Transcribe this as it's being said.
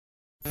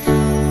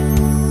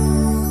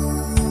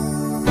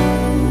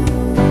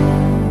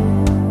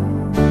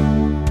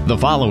The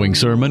following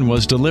sermon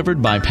was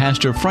delivered by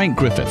Pastor Frank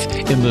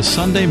Griffith in the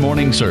Sunday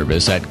morning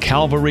service at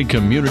Calvary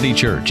Community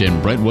Church in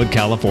Brentwood,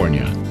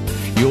 California.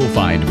 You'll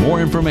find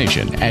more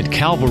information at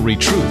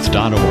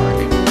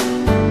calvarytruth.org.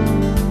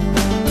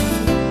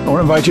 I want to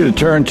invite you to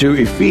turn to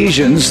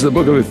Ephesians, the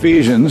book of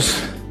Ephesians.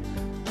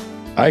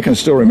 I can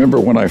still remember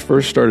when I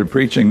first started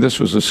preaching, this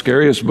was the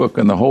scariest book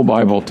in the whole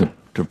Bible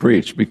to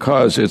preach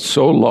because it's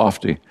so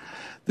lofty.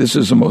 This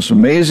is the most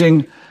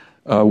amazing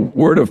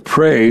word of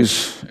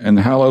praise and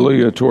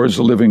hallelujah towards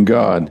the living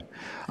God.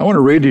 I want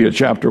to read to you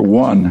chapter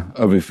 1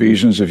 of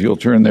Ephesians, if you'll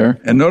turn there.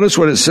 And notice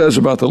what it says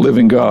about the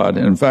living God.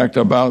 In fact,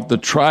 about the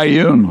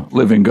triune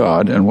living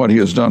God and what he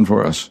has done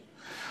for us.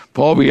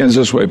 Paul begins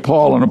this way.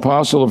 Paul, an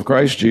apostle of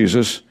Christ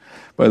Jesus,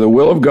 by the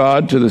will of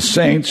God, to the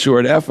saints who are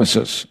at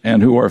Ephesus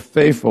and who are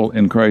faithful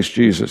in Christ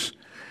Jesus.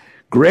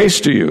 Grace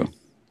to you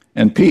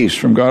and peace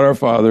from God our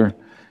Father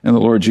and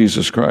the Lord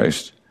Jesus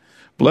Christ.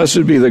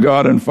 Blessed be the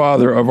God and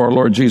Father of our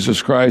Lord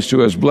Jesus Christ, who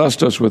has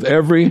blessed us with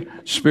every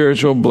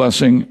spiritual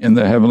blessing in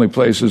the heavenly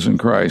places in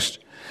Christ,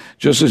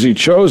 just as he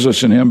chose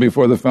us in him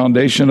before the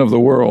foundation of the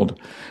world,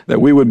 that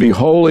we would be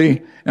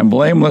holy and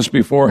blameless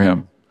before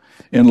him.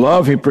 In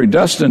love, he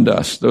predestined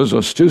us. Those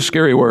are two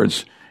scary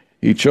words.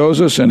 He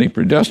chose us and he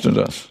predestined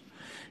us.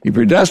 He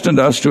predestined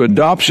us to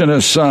adoption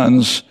as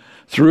sons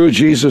through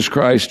Jesus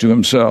Christ to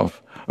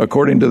himself,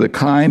 according to the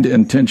kind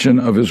intention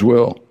of his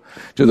will,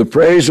 to the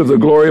praise of the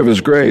glory of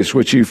his grace,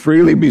 which he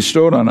freely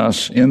bestowed on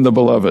us in the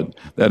beloved,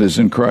 that is,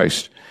 in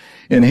Christ.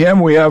 In him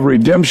we have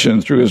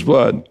redemption through his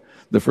blood,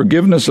 the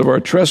forgiveness of our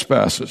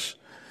trespasses.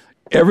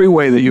 Every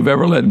way that you've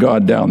ever let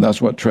God down,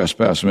 that's what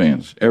trespass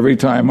means. Every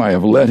time I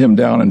have let him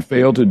down and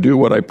failed to do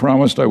what I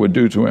promised I would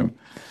do to him.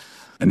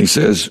 And he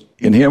says,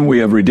 in him we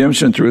have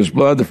redemption through his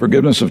blood, the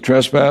forgiveness of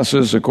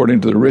trespasses,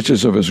 according to the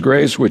riches of his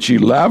grace, which he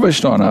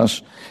lavished on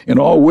us in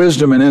all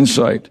wisdom and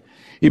insight.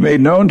 He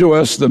made known to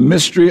us the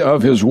mystery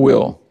of his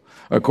will,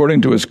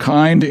 according to his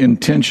kind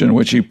intention,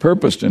 which he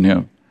purposed in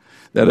him.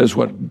 That is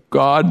what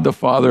God the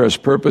Father has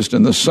purposed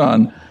in the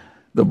Son,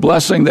 the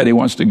blessing that he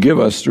wants to give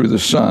us through the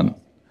Son.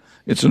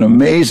 It's an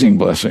amazing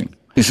blessing.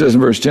 He says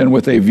in verse 10,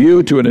 with a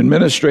view to an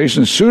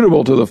administration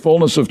suitable to the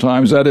fullness of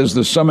times, that is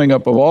the summing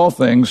up of all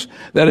things,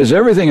 that is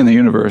everything in the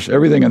universe,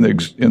 everything in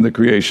the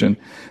creation,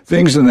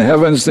 things in the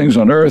heavens, things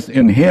on earth.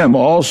 In him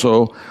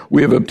also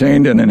we have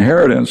obtained an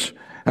inheritance,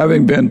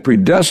 having been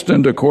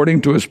predestined according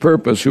to his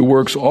purpose, who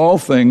works all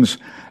things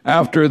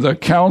after the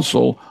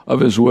counsel of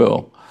his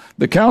will.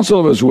 The counsel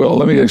of his will,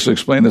 let me just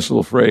explain this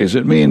little phrase.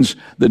 It means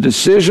the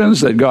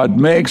decisions that God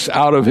makes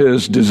out of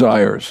his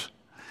desires.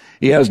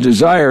 He has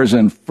desires,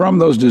 and from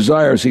those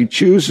desires, he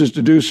chooses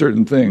to do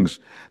certain things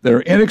that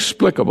are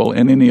inexplicable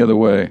in any other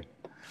way,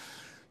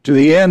 to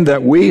the end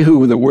that we who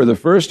were the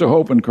first to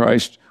hope in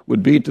Christ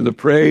would be to the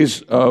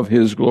praise of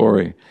his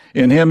glory.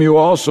 In him you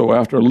also,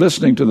 after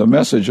listening to the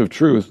message of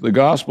truth, the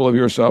gospel of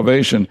your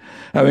salvation,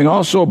 having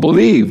also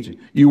believed,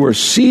 you were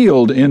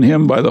sealed in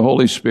him by the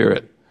Holy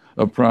Spirit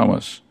of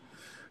promise,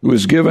 who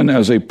is given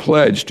as a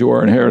pledge to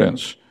our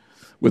inheritance,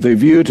 with a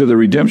view to the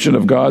redemption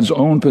of God's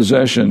own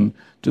possession,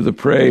 to the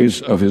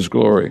praise of his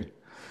glory.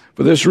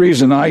 For this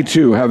reason, I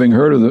too, having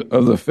heard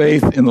of the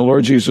faith in the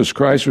Lord Jesus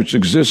Christ, which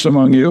exists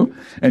among you,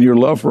 and your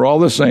love for all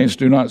the saints,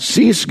 do not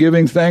cease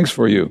giving thanks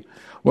for you,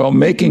 while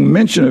making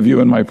mention of you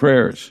in my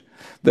prayers,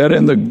 that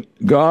in the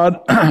God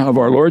of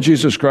our Lord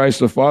Jesus Christ,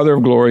 the Father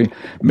of glory,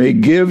 may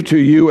give to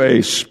you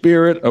a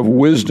spirit of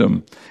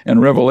wisdom and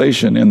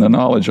revelation in the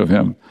knowledge of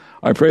him.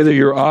 I pray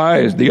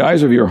that the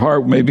eyes of your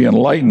heart may be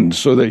enlightened,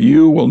 so that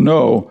you will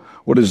know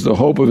what is the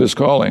hope of his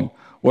calling,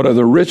 what are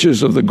the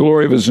riches of the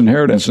glory of his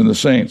inheritance in the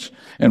saints,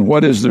 and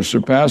what is the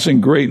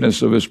surpassing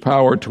greatness of his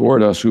power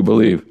toward us who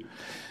believe.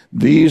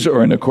 These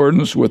are in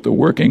accordance with the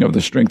working of the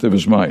strength of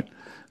his might.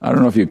 I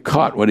don't know if you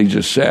caught what he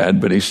just said,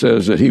 but he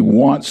says that he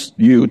wants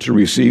you to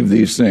receive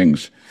these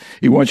things.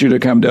 He wants you to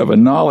come to have a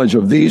knowledge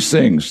of these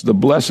things, the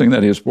blessing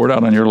that he has poured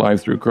out on your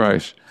life through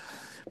Christ.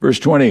 Verse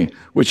 20,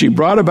 which he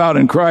brought about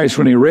in Christ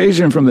when he raised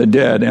him from the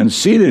dead and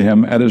seated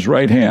him at his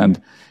right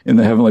hand in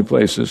the heavenly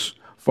places,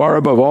 far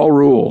above all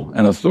rule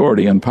and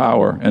authority and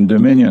power and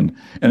dominion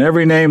and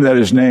every name that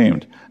is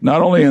named,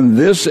 not only in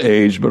this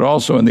age, but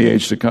also in the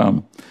age to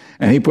come.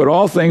 And he put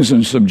all things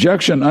in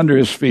subjection under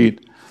his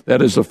feet.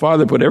 That is, the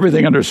Father put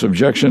everything under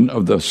subjection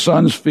of the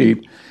Son's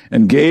feet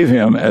and gave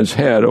him as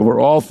head over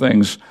all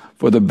things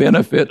for the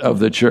benefit of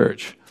the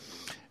church.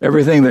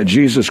 Everything that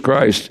Jesus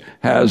Christ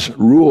has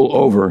rule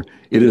over,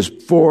 it is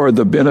for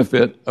the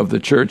benefit of the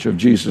church of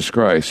Jesus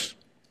Christ,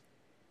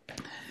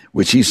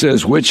 which he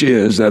says, which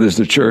is, that is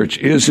the church,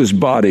 is his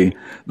body,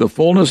 the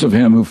fullness of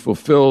him who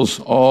fulfills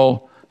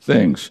all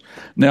things.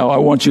 Now, I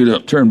want you to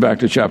turn back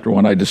to chapter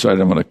 1. I decided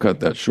I'm going to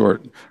cut that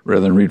short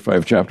rather than read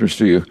 5 chapters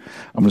to you.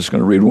 I'm just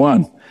going to read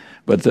 1.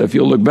 But if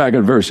you'll look back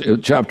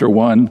at chapter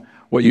 1,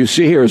 what you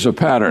see here is a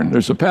pattern.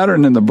 There's a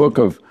pattern in the book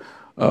of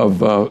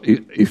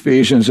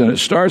Ephesians, and it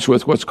starts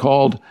with what's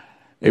called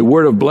a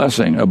word of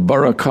blessing, a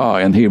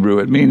barakah in Hebrew.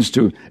 It means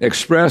to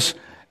express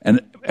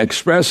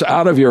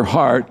out of your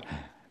heart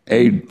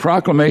a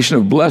proclamation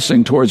of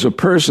blessing towards a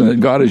person that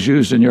God has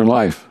used in your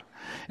life.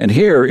 And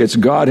here it's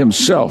God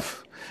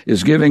himself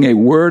is giving a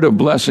word of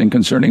blessing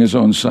concerning his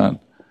own Son.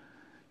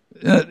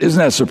 Isn't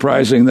that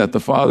surprising that the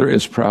Father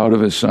is proud of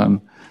his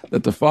Son,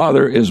 that the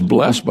Father is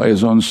blessed by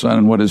his own Son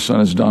and what his Son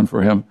has done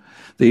for him,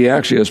 that he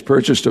actually has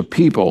purchased a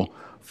people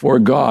for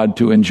God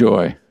to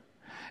enjoy.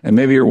 And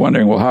maybe you're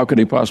wondering, well, how could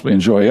he possibly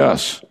enjoy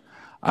us?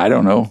 I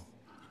don't know,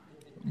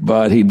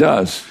 but he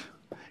does.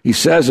 He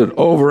says it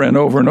over and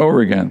over and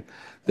over again,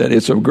 that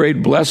it's a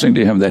great blessing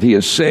to him that he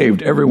has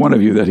saved every one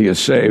of you that he has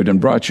saved and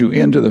brought you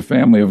into the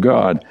family of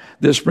God.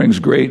 This brings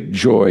great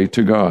joy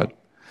to God.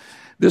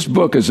 This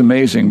book is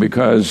amazing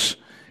because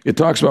it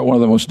talks about one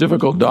of the most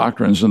difficult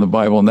doctrines in the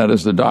Bible, and that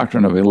is the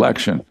doctrine of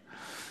election.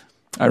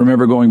 I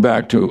remember going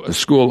back to a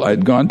school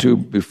I'd gone to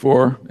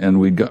before,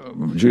 and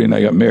Judy and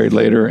I got married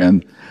later,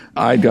 and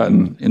I'd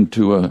gotten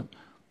into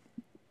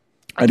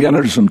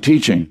some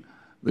teaching,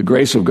 the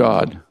grace of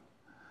God,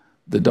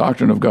 the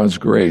doctrine of God's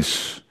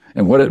grace,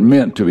 and what it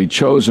meant to be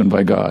chosen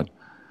by God,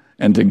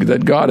 and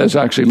that God has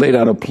actually laid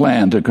out a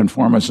plan to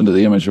conform us into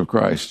the image of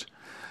Christ.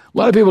 A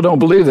lot of people don't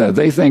believe that.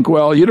 They think,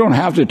 well, you don't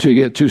have to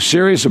get too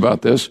serious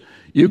about this.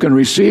 You can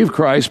receive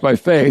Christ by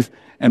faith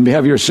and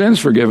have your sins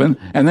forgiven,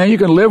 and then you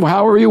can live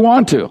however you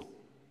want to.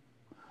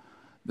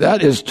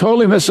 That is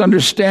totally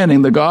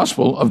misunderstanding the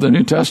gospel of the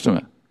New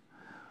Testament.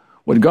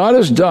 What God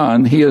has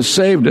done, he has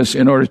saved us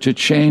in order to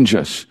change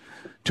us,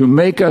 to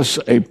make us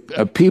a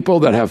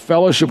people that have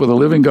fellowship with the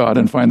living God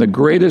and find the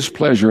greatest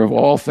pleasure of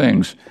all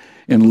things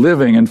in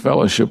living in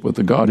fellowship with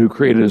the God who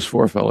created us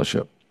for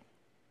fellowship.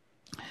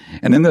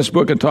 And in this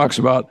book, it talks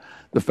about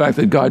the fact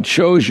that God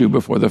chose you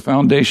before the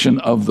foundation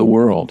of the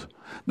world.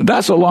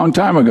 That's a long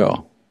time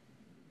ago.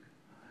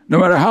 No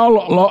matter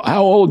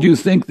how old you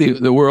think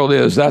the world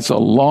is, that's a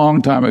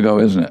long time ago,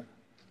 isn't it?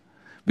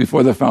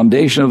 Before the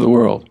foundation of the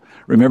world.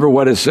 Remember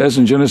what it says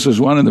in Genesis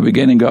 1, in the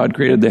beginning God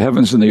created the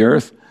heavens and the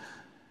earth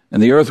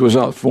was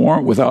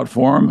without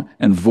form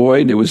and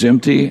void. It was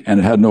empty and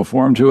it had no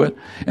form to it.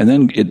 And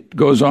then it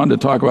goes on to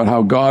talk about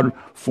how God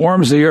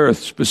forms the earth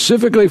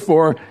specifically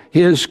for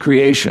his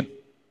creation.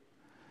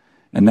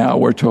 And now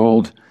we're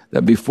told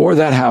that before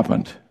that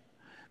happened,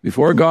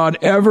 before God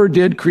ever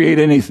did create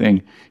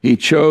anything, he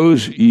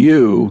chose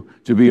you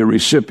to be a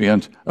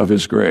recipient of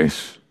his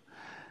grace.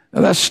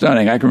 Now that's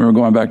stunning. I can remember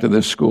going back to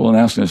this school and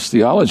asking this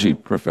theology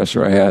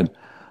professor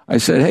I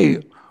said,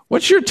 hey,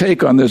 what's your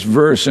take on this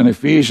verse in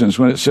Ephesians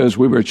when it says,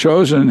 we were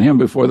chosen in him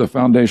before the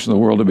foundation of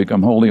the world to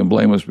become holy and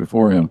blameless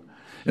before him?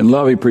 In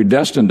love, he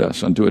predestined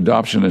us unto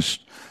adoption as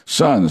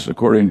sons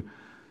according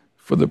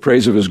for the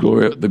praise of his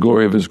glory, the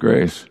glory of his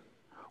grace.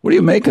 What do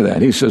you make of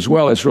that? He says,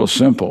 well, it's real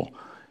simple.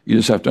 You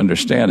just have to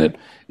understand it.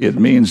 It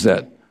means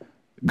that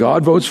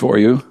God votes for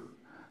you,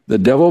 the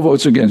devil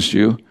votes against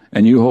you,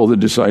 and you hold the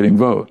deciding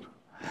vote.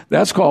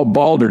 That's called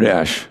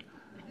balderdash.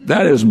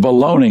 That is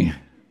baloney.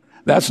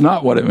 That's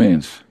not what it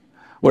means.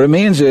 What it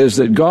means is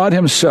that God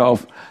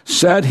himself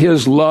set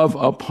his love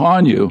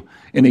upon you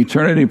in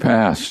eternity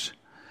past,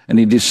 and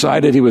he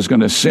decided he was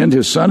going to send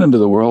his Son into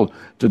the world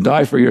to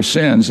die for your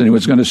sins, and he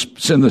was going to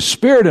send the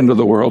Spirit into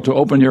the world to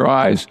open your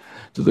eyes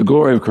to the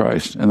glory of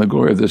Christ and the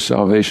glory of this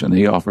salvation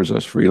he offers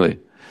us freely.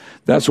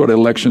 That's what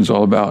election's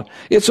all about.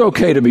 It's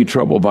okay to be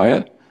troubled by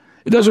it.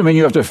 It doesn't mean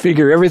you have to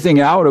figure everything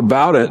out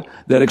about it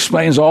that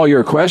explains all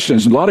your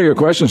questions. A lot of your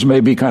questions may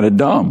be kind of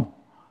dumb,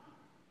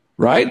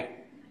 right?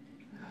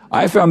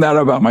 I found that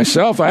out about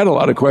myself. I had a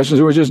lot of questions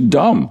that were just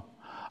dumb.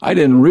 I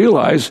didn't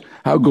realize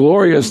how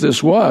glorious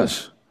this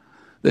was,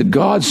 that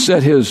God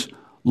set his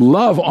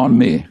love on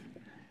me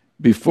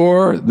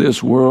before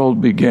this world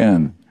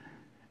began.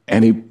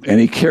 And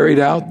he carried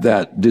out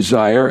that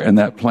desire and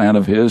that plan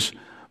of his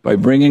by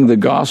bringing the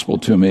gospel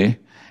to me,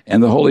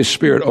 and the Holy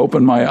Spirit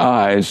opened my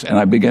eyes, and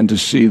I began to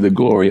see the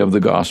glory of the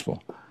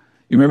gospel.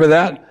 You remember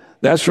that?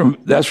 That's from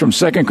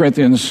 2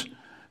 Corinthians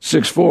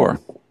 6:4.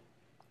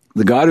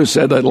 The God who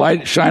said, let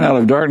light shine out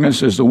of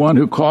darkness, is the one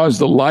who caused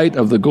the light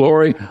of the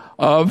glory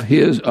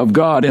of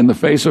God in the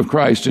face of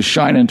Christ to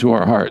shine into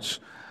our hearts.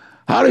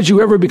 How did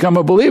you ever become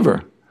a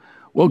believer?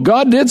 Well,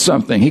 God did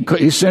something.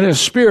 He sent his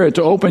Spirit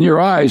to open your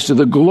eyes to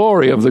the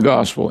glory of the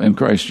gospel in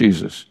Christ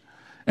Jesus.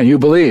 And you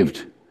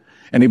believed.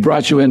 And he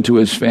brought you into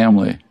his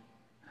family.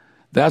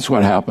 That's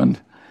what happened.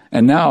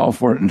 And now,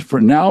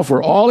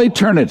 for all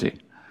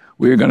eternity,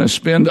 we are going to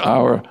spend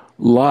our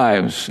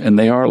lives, and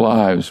they are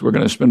lives. We're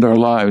going to spend our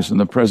lives in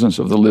the presence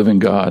of the living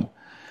God.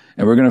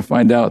 And we're going to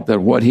find out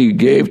that what he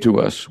gave to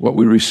us, what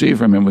we received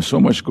from him, was so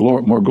much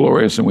more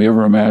glorious than we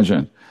ever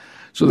imagined.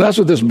 So that's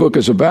what this book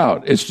is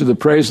about. It's to the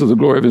praise of the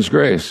glory of his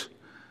grace.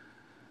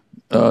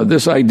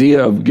 This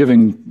idea of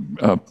giving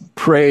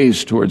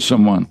praise towards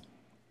someone,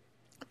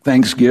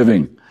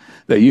 thanksgiving,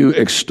 that you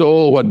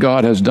extol what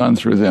God has done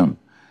through them,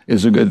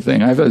 is a good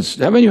thing.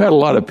 Haven't you had a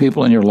lot of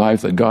people in your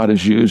life that God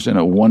has used in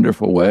a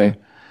wonderful way?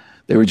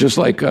 They were just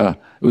like they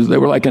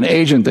were like an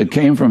agent that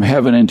came from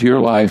heaven into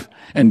your life,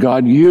 and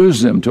God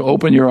used them to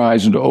open your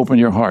eyes and to open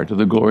your heart to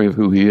the glory of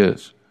who he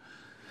is.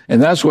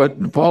 And that's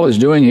what Paul is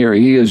doing here.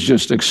 He is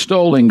just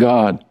extolling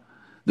God.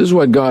 This is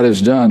what God has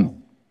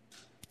done.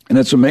 And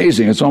it's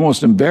amazing. It's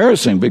almost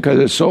embarrassing because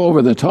it's so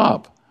over the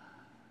top.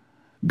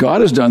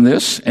 God has done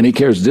this, and he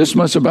cares this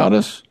much about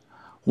us.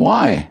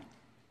 Why?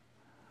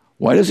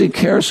 Why does he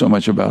care so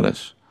much about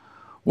us?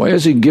 Why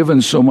has he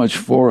given so much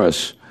for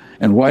us?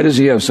 And why does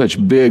he have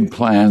such big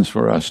plans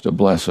for us to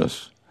bless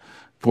us,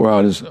 pour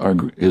out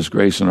his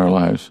grace in our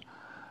lives?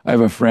 I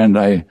have a friend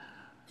I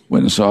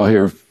went and saw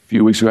here a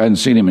few weeks ago. I hadn't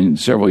seen him in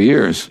several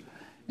years.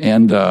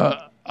 And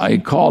I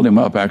called him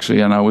up,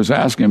 actually, and I was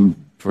asking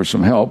him for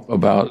some help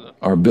about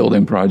our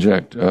building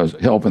project,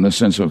 help in the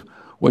sense of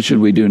what should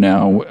we do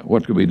now?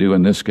 What could we do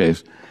in this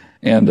case?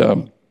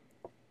 And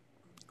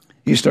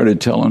he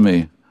started telling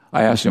me,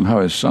 I asked him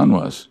how his son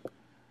was.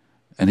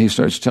 And he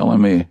starts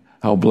telling me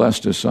how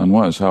blessed his son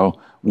was, how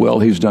well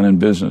he's done in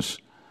business.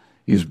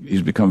 He's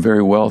become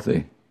very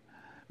wealthy.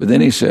 But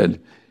then he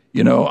said,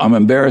 you know, I'm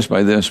embarrassed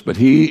by this, but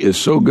he is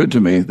so good to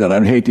me that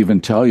I'd hate to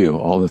even tell you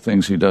all the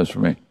things he does for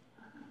me.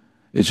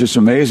 It's just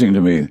amazing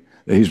to me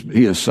that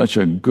he is such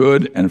a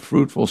good and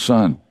fruitful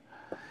son.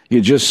 He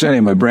had just sent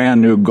him a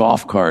brand new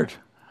golf cart.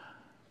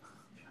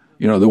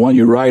 You know, the one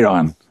you ride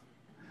on.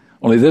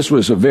 Only this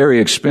was a very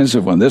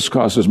expensive one. This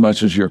cost as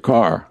much as your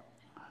car.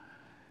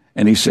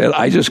 And he said,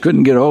 I just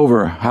couldn't get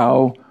over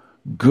how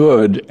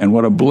good and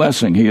what a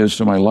blessing he is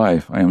to my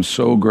life. I am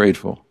so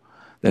grateful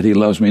that he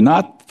loves me.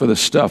 Not for the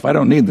stuff. I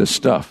don't need the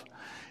stuff.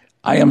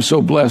 I am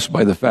so blessed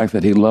by the fact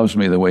that he loves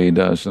me the way he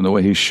does and the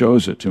way he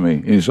shows it to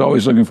me. He's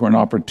always looking for an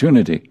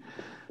opportunity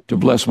to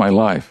bless my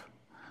life.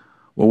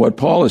 Well, what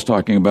Paul is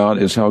talking about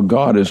is how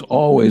God is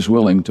always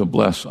willing to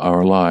bless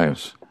our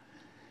lives.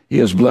 He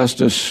has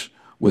blessed us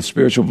with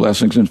spiritual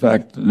blessings. In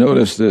fact,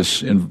 notice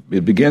this,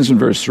 it begins in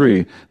verse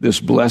 3, this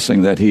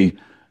blessing that he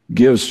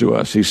gives to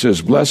us. He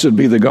says, blessed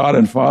be the God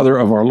and Father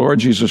of our Lord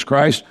Jesus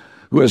Christ,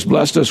 who has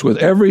blessed us with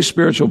every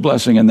spiritual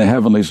blessing in the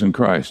heavenlies in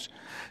Christ.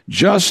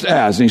 Just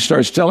as, and he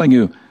starts telling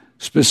you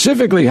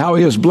specifically how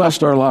he has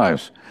blessed our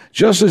lives,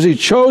 just as he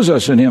chose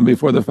us in him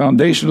before the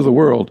foundation of the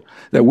world,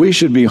 that we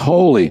should be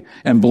holy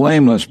and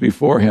blameless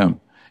before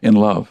him in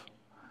love.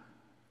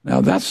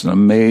 Now that's an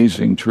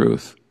amazing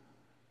truth,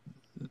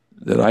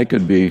 that I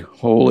could be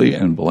holy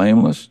and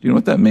blameless. Do you know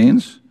what that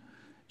means?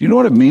 Do you know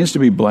what it means to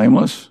be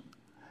blameless?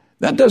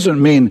 That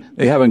doesn't mean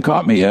they haven't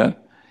caught me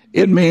yet.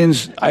 It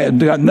means I had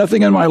got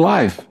nothing in my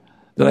life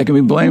that I can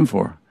be blamed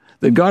for.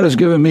 That God has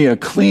given me a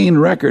clean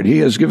record. He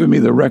has given me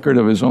the record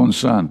of his own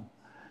son.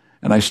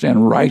 And I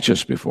stand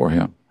righteous before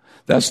him.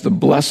 That's the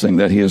blessing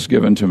that he has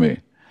given to me.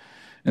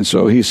 And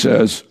so he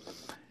says,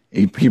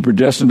 he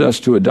predestined us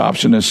to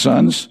adoption as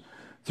sons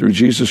through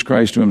Jesus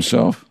Christ to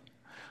himself.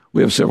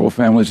 We have several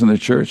families in the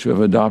church who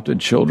have adopted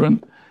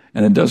children,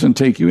 and it doesn't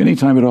take you any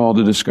time at all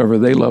to discover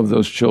they love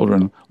those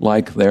children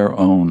like their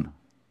own.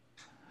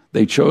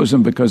 They chose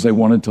them because they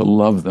wanted to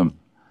love them.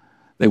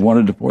 They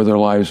wanted to pour their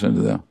lives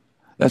into them.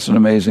 That's an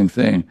amazing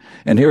thing.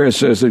 And here it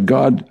says that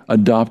God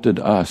adopted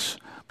us.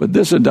 But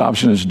this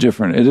adoption is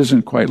different. It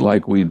isn't quite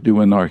like we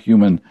do in our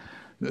human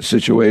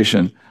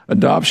situation.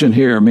 Adoption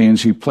here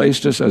means he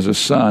placed us as a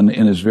son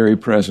in his very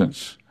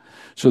presence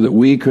so that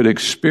we could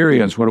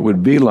experience what it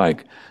would be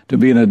like to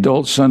be an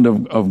adult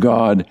son of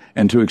God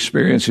and to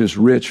experience his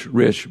rich,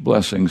 rich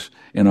blessings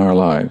in our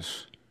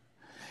lives.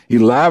 He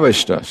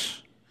lavished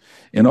us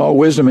in all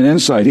wisdom and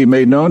insight. He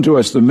made known to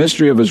us the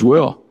mystery of his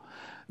will.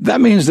 That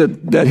means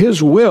that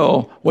his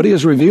will, what he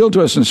has revealed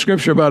to us in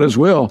Scripture about his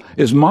will,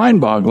 is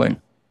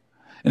mind-boggling.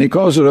 And he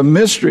calls it a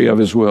mystery of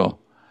his will.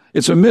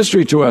 It's a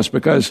mystery to us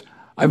because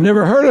I've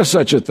never heard of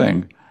such a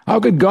thing. How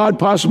could God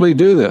possibly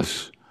do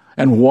this?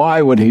 And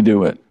why would he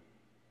do it?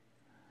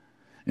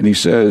 And he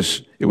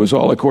says, it was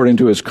all according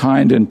to his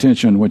kind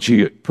intention which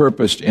he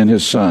purposed in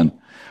his Son,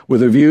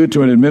 with a view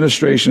to an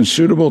administration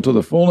suitable to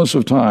the fullness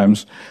of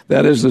times,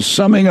 that is the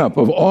summing up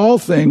of all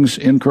things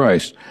in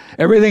Christ.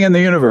 Everything in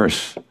the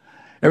universe,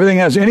 everything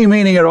has any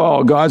meaning at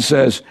all, God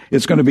says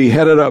it's going to be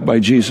headed up by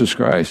Jesus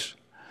Christ.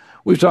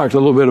 We've talked a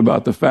little bit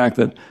about the fact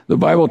that the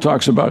Bible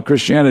talks about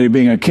Christianity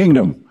being a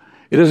kingdom.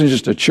 It isn't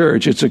just a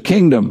church, it's a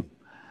kingdom.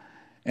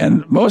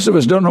 And most of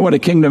us don't know what a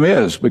kingdom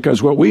is,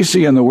 because what we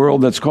see in the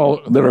world that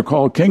are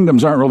called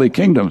kingdoms aren't really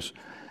kingdoms.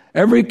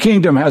 Every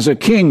kingdom has a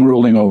king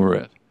ruling over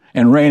it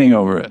and reigning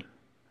over it.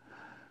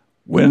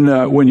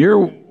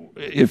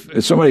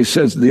 If somebody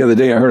says the other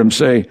day, I heard him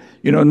say,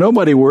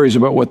 nobody worries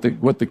about what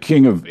the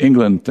King of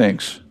England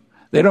thinks.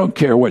 They don't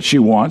care what she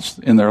wants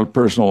in their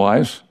personal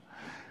lives.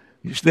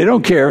 They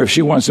don't care if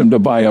she wants them to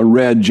buy a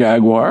red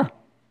Jaguar.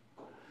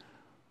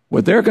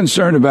 What they're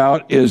concerned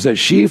about is that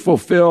she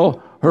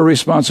fulfill her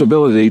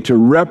responsibility to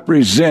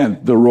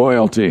represent the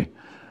royalty,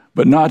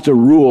 but not to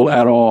rule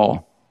at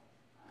all.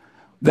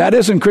 That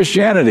isn't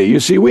Christianity. You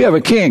see, we have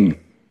a king.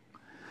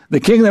 The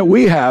king that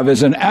we have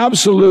is an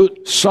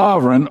absolute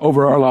sovereign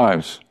over our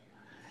lives.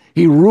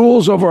 He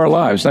rules over our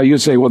lives. Now you'd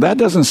say, well, that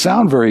doesn't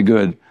sound very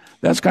good.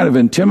 That's kind of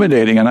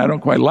intimidating, and I don't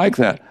quite like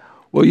that.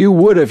 Well, you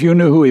would if you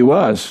knew who he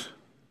was.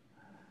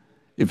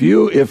 If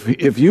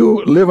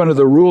you live under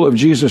the rule of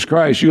Jesus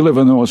Christ, you live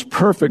in the most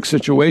perfect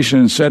situation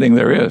and setting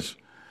there is.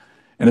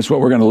 And it's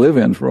what we're going to live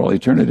in for all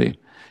eternity.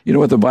 You know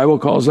what the Bible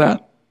calls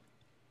that?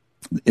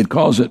 It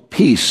calls it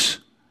peace.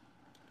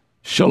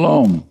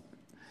 Shalom.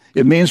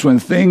 It means when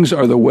things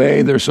are the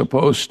way they're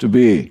supposed to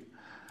be.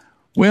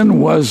 When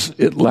were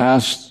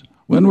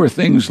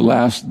things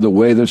last the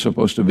way they're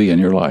supposed to be in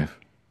your life?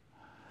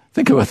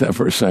 Think about that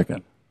for a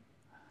second.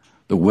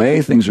 The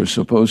way things are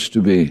supposed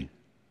to be.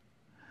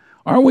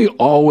 Aren't we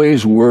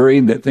always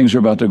worried that things are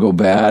about to go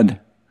bad?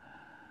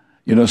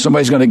 You know,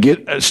 somebody's going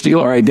to steal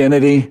our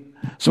identity.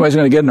 Somebody's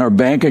going to get in our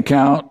bank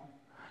account.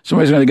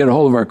 Somebody's going to get a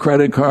hold of our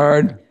credit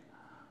card.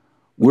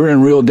 We're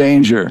in real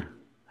danger.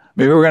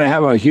 Maybe we're going to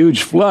have a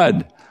huge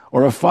flood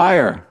or a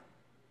fire.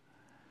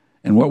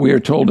 And what we are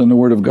told in the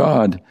Word of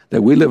God,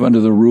 that we live under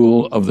the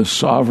rule of the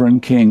sovereign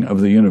King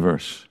of the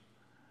universe.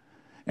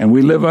 And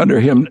we live under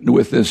him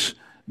with this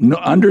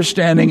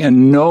understanding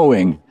and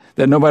knowing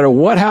that no matter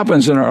what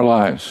happens in our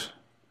lives.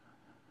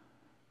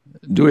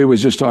 Dewey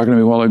was just talking to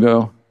me a while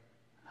ago,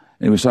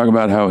 and he was talking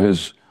about how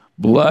his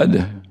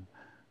blood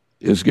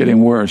is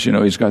getting worse. You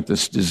know, he's got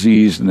this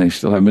disease, and they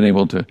still haven't been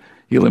able to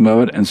heal him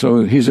of it, and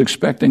so he's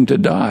expecting to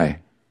die.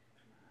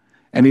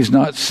 And he's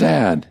not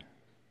sad.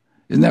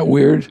 Isn't that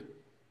weird?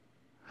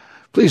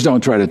 Please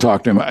don't try to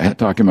talk him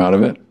out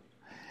of it.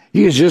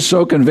 He is just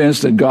so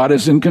convinced that God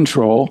is in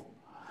control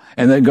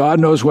and that God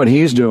knows what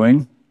he's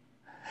doing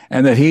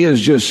and that he is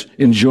just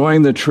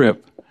enjoying the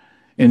trip,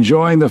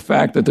 enjoying the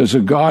fact that there's a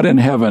God in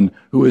heaven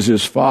who is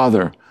his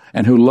Father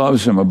and who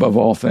loves him above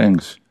all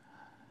things.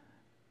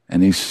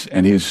 And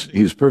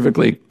he's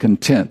perfectly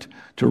content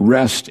to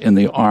rest in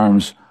the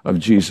arms of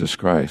Jesus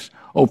Christ.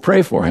 Oh,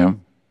 pray for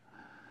him.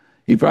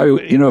 He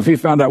probably, you know, if he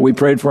found out we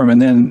prayed for him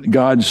and then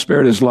God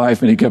spared his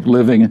life and he kept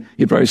living,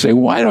 he'd probably say,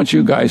 why don't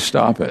you guys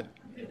stop it?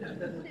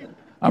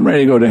 I'm ready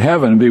to go to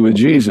heaven and be with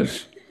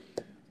Jesus.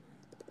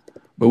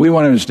 But we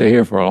want him to stay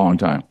here for a long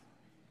time.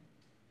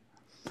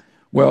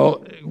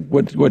 Well,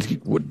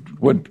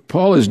 what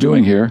Paul is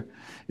doing here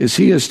is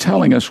he is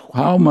telling us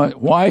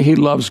why he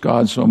loves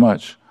God so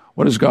much.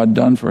 What has God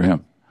done for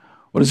him?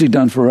 What has he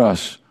done for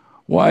us?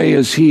 Why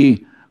is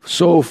he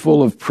so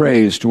full of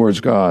praise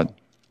towards God?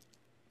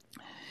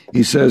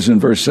 He says in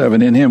verse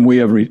 7, in him we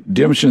have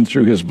redemption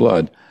through his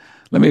blood.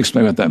 Let me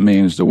explain what that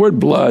means. The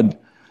word blood,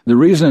 the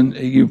reason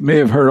you may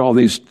have heard all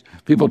these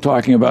people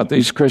talking about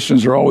these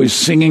Christians are always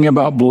singing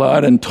about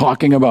blood and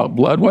talking about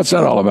blood. What's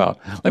that all about?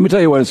 Let me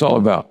tell you what it's all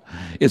about.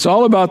 It's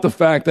all about the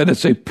fact that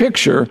it's a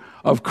picture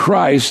of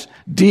Christ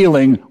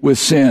dealing with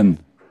sin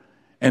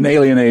and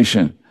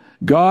alienation.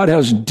 God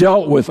has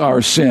dealt with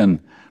our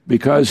sin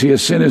because he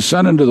has sent his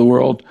Son into the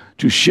world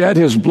to shed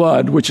his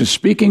blood, which is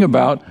speaking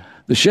about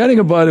the shedding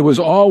of blood. It was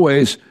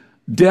always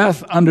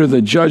death under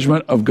the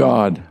judgment of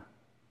God.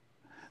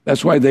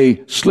 That's why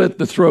they slit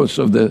the throats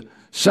of the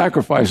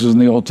sacrifices in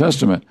the Old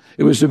Testament.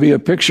 It was to be a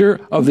picture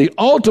of the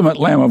ultimate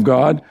Lamb of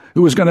God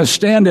who was going to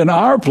stand in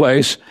our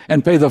place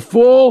and pay the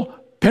full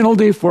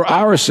penalty for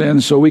our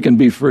sins so we can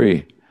be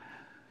free.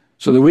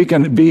 So that we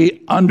can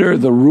be under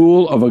the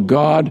rule of a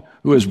God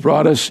who has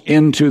brought us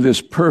into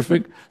this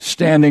perfect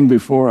standing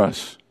before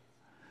us.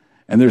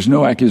 And there's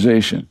no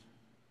accusation.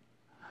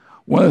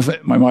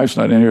 My wife's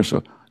not in here,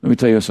 so let me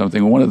tell you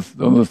something. One of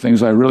the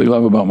things I really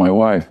love about my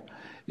wife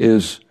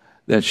is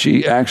that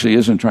she actually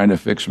isn't trying to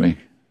fix me.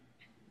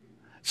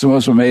 It's the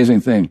most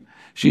amazing thing.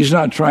 She's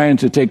not trying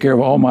to take care of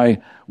all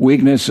my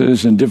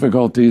weaknesses and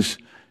difficulties.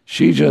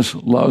 She just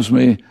loves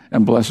me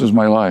and blesses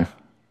my life.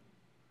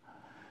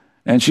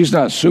 And she's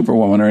not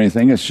Superwoman or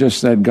anything. It's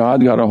just that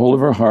God got a hold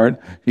of her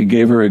heart. He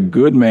gave her a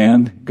good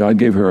man. God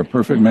gave her a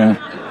perfect man.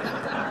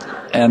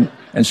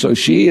 And so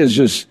she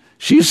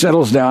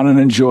settles down and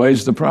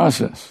enjoys the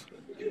process.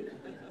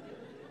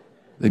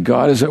 That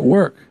God is at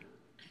work.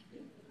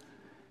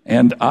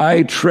 And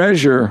I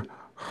treasure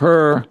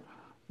her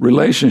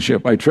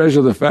relationship. I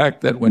treasure the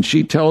fact that when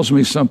she tells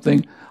me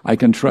something, I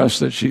can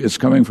trust that it's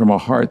coming from a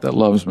heart that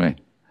loves me.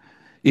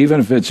 Even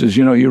if it says,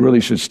 you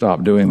really should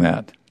stop doing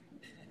that.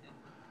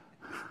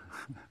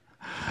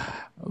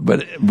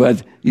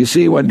 But you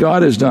see what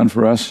God has done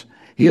for us.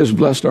 He has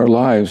blessed our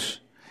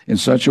lives in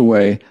such a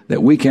way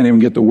that we can't even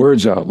get the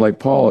words out. Like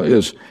Paul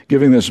is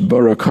giving this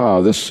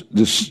barakah,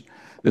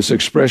 this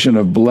expression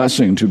of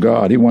blessing to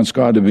God. He wants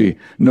God to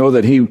know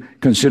that he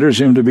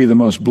considers him to be the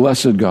most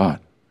blessed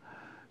God,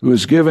 who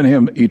has given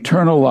him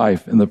eternal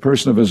life in the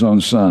person of his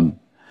own Son.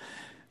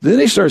 Then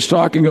he starts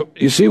talking,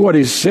 you see what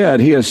he has said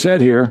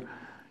here,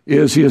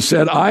 is he has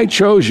said, I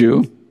chose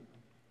you.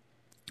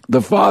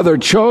 The Father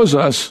chose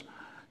us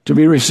to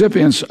be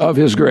recipients of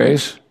his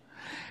grace.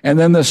 And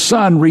then the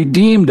Son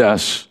redeemed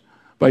us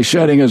by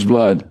shedding his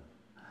blood,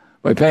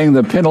 by paying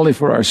the penalty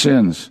for our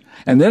sins.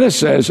 And then it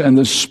says, and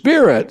the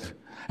Spirit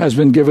has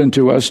been given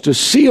to us to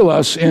seal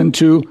us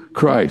into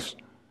Christ.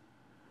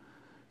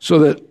 So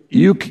that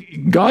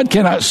God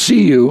cannot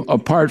see you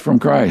apart from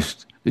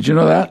Christ. Did you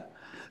know that?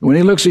 When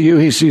he looks at you,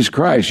 he sees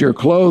Christ. You're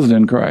clothed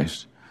in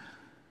Christ.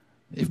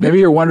 If maybe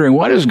you're wondering,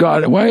 why is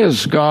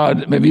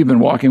God, maybe you've been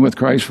walking with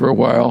Christ for a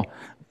while,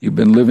 you've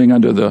been living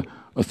under the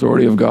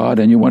authority of God,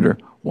 and you wonder,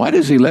 why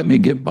does he let me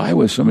get by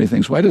with so many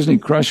things? Why doesn't he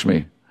crush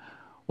me?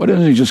 Why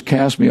doesn't he just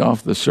cast me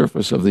off the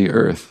surface of the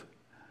earth?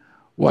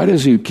 Why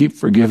does he keep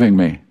forgiving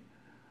me?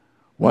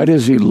 Why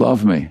does he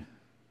love me?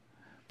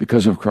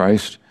 because of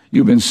Christ.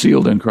 You've been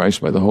sealed in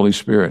Christ by the Holy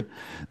Spirit.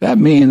 That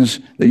means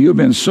that you've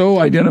been so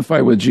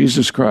identified with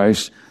Jesus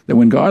Christ that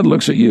when God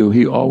looks at you,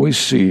 he always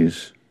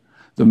sees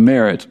the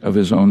merit of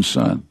his own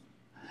Son.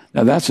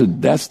 Now that's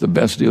the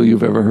best deal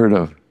you've ever heard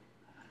of.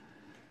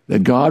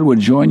 That God would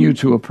join you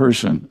to a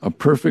person, a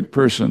perfect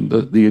person,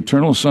 the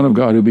eternal Son of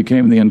God who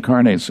became the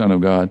incarnate Son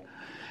of God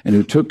and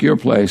who took your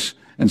place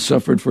and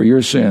suffered for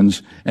your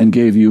sins and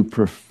gave you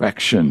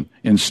perfection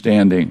in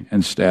standing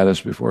and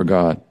status before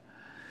God.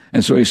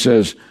 And so he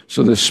says,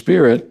 so the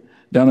Spirit,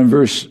 down in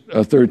verse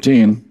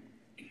 13,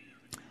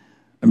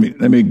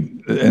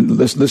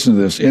 listen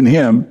to this. In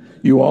him,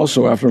 you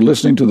also, after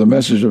listening to the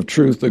message of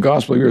truth, the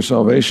gospel of your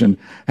salvation,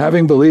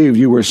 having believed,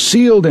 you were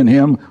sealed in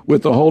him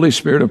with the Holy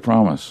Spirit of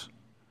promise.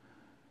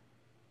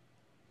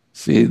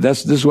 See,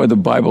 this is why the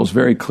Bible is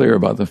very clear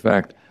about the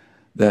fact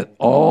that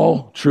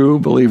all true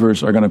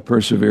believers are going to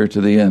persevere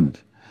to the end.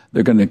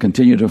 They're going to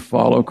continue to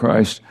follow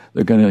Christ.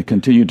 They're going to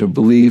continue to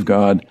believe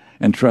God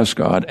and trust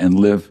God and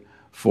live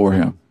for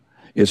him.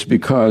 It's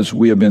because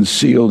we have been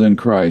sealed in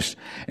Christ.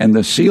 And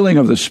the sealing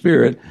of the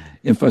Spirit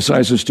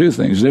emphasizes two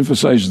things. It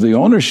emphasizes the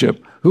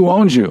ownership. Who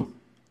owns you?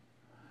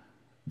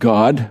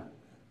 God.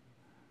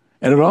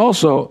 And it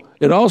also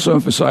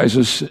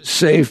emphasizes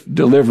safe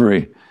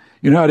delivery.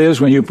 You know how it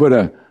is when you put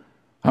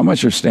how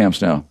much are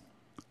stamps now?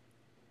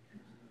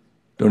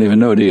 Don't even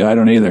know, do you? I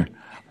don't either.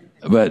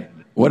 But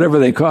whatever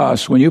they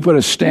cost, when you put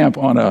a stamp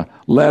on a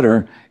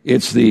letter,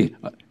 it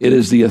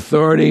is the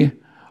authority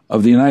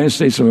of the United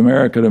States of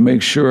America to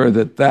make sure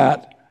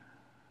that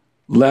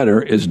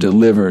letter is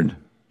delivered.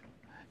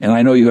 And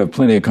I know you have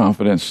plenty of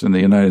confidence in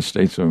the United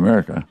States of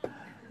America.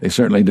 They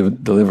certainly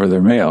deliver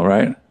their mail,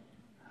 right?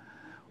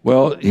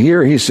 Well,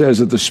 here he says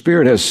that the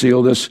Spirit has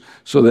sealed us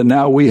so that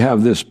now we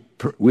have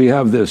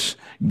this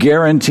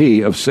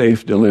guarantee of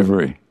safe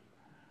delivery.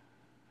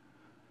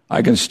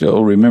 I can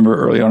still remember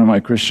early on in my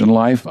Christian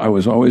life, I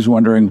was always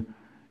wondering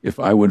if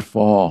I would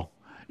fall,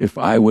 if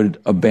I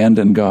would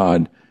abandon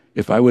God,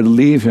 if I would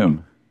leave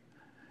him,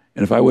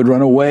 and if I would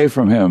run away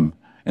from him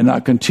and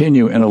not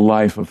continue in a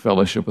life of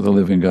fellowship with the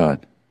living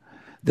God.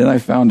 Then I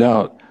found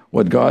out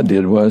what God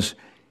did was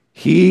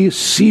he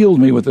sealed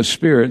me with the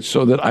Spirit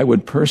so that I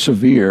would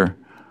persevere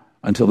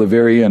until the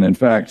very end. In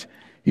fact,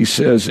 he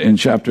says in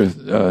chapter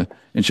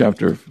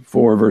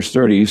 4, verse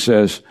 30, he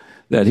says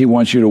that he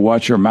wants you to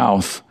watch your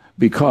mouth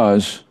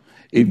because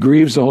it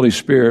grieves the Holy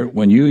Spirit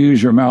when you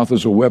use your mouth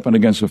as a weapon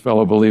against a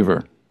fellow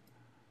believer.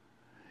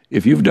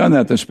 If you've done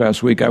that this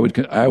past week, I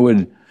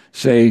would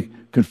say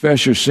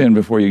confess your sin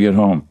before you get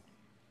home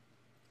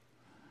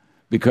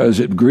because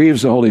it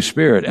grieves the Holy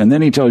Spirit. And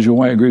then he tells you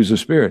why it grieves the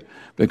Spirit,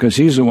 because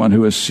he's the one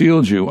who has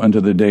sealed you unto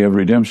the day of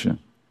redemption.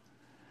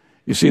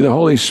 You see, the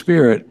Holy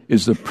Spirit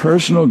is the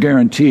personal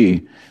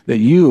guarantee that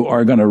you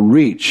are going to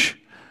reach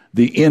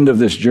the end of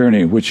this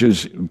journey, which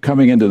is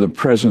coming into the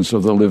presence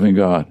of the living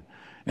God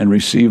and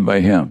received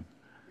by him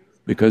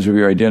because of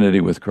your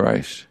identity with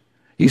Christ.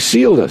 He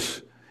sealed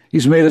us.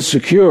 He's made us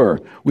secure.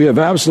 We have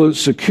absolute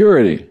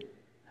security.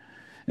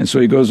 And so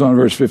he goes on,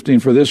 verse 15,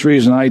 for this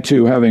reason I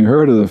too, having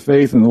heard of the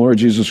faith in the Lord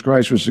Jesus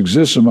Christ which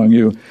exists among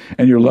you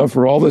and your love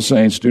for all the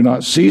saints, do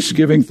not cease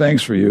giving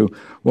thanks for you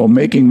while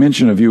making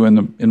mention of you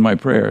in my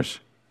prayers.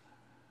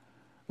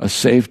 A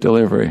safe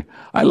delivery.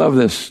 I love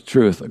this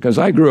truth because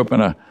I grew up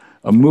in a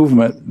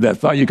movement that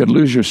thought you could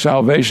lose your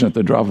salvation at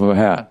the drop of a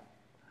hat.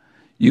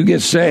 You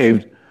get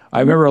saved. I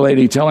remember a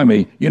lady telling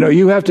me,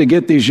 you have to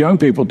get these young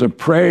people to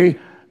pray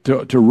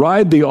to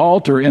ride the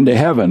altar into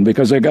heaven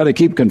because they got to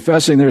keep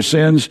confessing their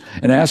sins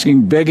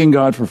and begging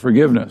God for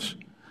forgiveness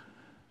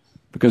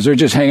because they're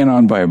just hanging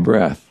on by a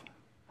breath.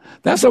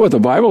 That's not what the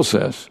Bible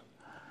says.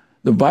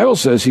 The Bible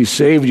says he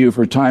saved you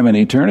for time and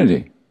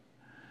eternity.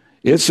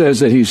 It says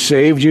that he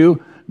saved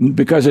you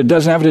because it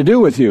doesn't have to do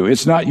with you.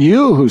 It's not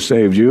you who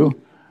saved you.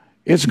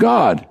 It's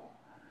God.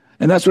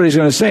 And that's what he's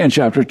going to say in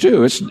chapter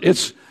 2.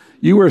 It's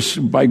you were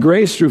by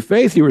grace through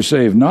faith you were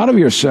saved, not of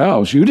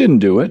yourselves. You didn't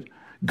do it.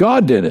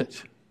 God did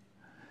it.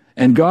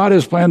 And God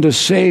has planned to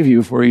save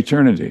you for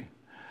eternity.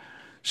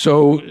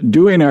 So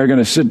Dewey and I are going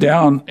to sit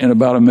down in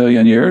about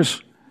 1,000,000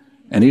 years,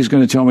 and he's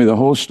going to tell me the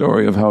whole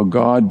story of how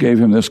God gave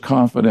him this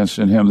confidence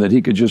in him that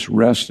he could just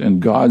rest in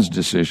God's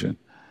decision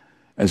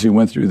as he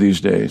went through these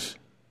days.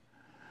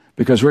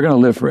 Because we're going to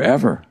live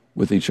forever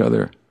with each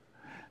other.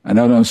 I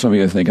know some of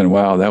you are thinking,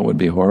 wow, that would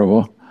be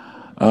horrible.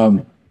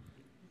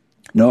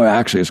 No,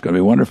 actually, it's going to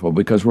be wonderful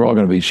because we're all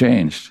going to be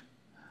changed.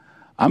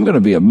 I'm going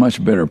to be a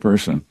much better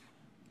person.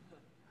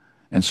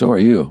 And so are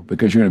you,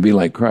 because you're going to be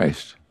like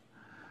Christ.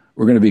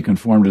 We're going to be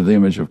conformed to the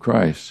image of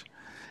Christ.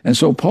 And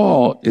so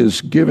Paul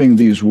is giving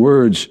these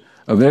words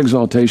of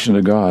exaltation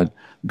to God.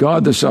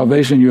 God, the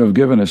salvation you have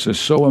given us is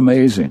so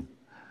amazing.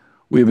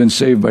 We have been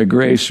saved by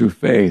grace through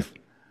faith.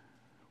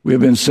 We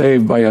have been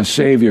saved by a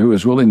Savior who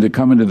is willing to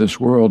come into this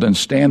world and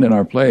stand in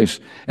our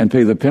place and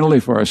pay the penalty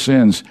for our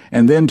sins,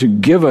 and then to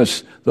give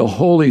us the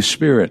Holy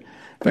Spirit.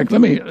 In fact, let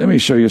me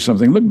show you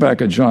something. Look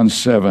back at John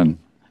 7,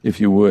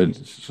 if you would,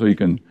 so you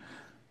can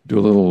do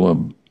a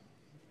little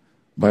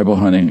Bible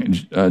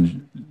hunting.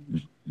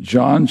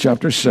 John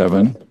chapter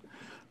 7,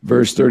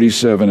 verse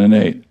 37 and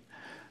 8.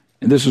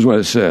 And this is what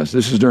it says.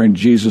 This is during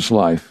Jesus'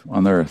 life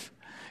on earth.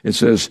 It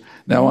says,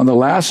 now on the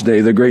last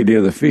day, the great day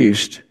of the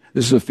feast,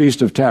 this is a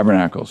Feast of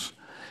Tabernacles.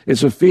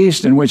 It's a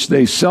feast in which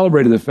they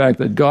celebrated the fact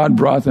that God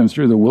brought them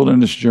through the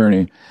wilderness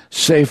journey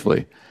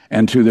safely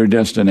and to their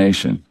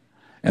destination.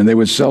 And they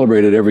would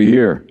celebrate it every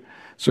year.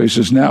 So he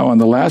says, now on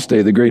the last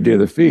day, the great day of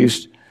the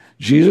feast,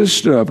 Jesus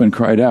stood up and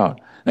cried out.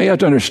 Now you have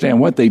to understand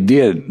what they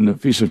did in the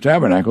Feast of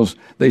Tabernacles.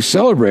 They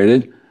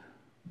celebrated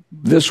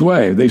this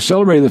way. They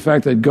celebrated the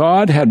fact that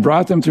God had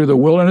brought them through the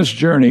wilderness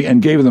journey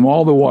and gave them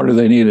all the water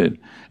they needed.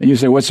 And you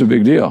say, what's the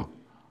big deal?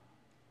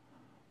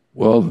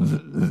 Well,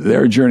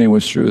 their journey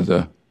was through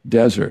the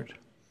desert.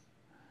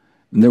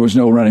 And there was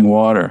no running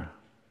water.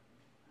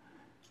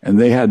 And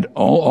they had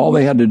all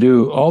they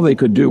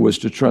could do was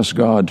to trust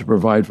God to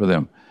provide for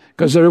them.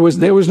 Because there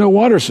was no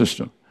water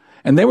system.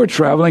 And they were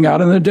traveling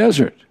out in the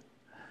desert.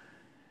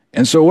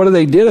 And so what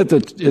they did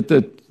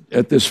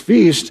at this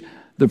feast,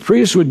 the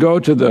priests would go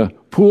to the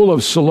pool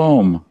of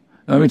Siloam.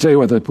 Now, let me tell you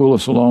what the pool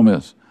of Siloam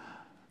is.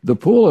 The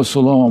pool of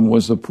Siloam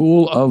was the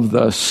pool of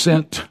the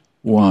sent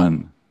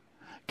one.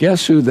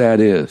 Guess who that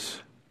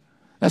is?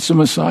 That's the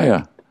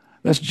Messiah.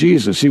 That's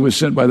Jesus. He was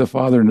sent by the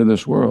Father into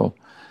this world.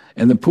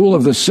 And the pool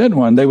of the sent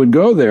one, they would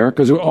go there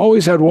because it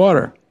always had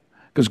water,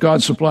 because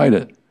God supplied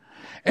it.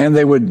 And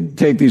they would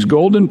take these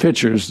golden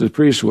pitchers, the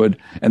priests would,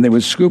 and they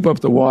would scoop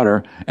up the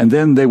water, and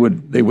then they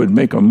would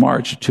make a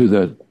march to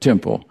the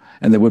temple,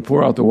 and they would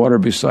pour out the water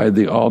beside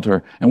the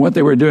altar. And what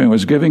they were doing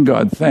was giving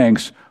God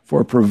thanks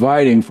for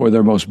providing for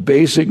their most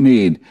basic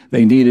need.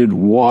 They needed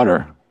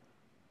water.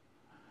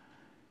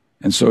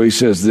 And so he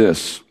says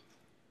this.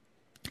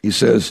 He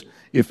says,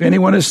 if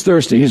anyone is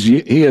thirsty,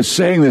 he is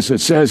saying this, it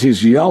says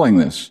he's yelling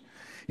this.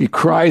 He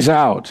cries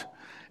out,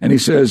 and he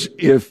says,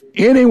 if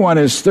anyone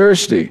is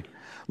thirsty,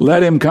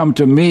 let him come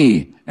to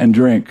me and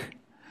drink.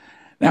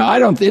 Now,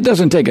 it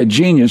doesn't take a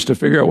genius to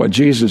figure out what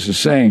Jesus is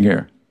saying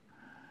here.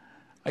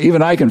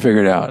 Even I can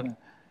figure it out.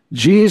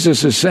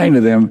 Jesus is saying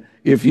to them,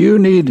 if you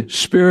need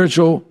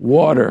spiritual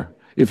water,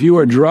 if you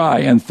are dry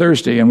and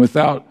thirsty and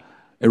without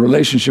a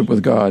relationship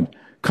with God,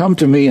 come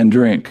to me and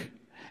drink.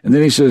 And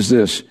then he says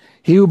this,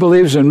 he who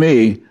believes in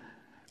me,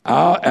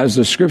 as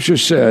the scripture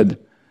said,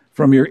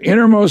 from your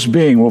innermost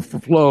being will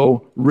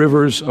flow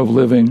rivers of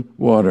living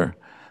water.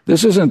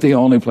 This isn't the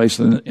only place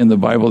in the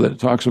Bible that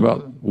talks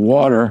about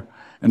water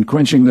and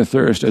quenching the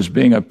thirst as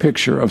being a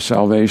picture of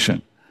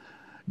salvation.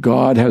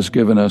 God has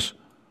given us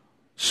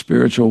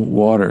spiritual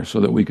water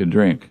so that we could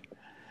drink.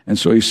 And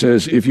so he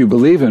says, if you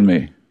believe in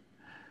me.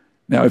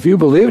 Now, if you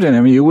believed in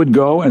him, you would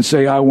go and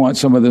say, I want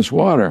some of this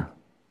water.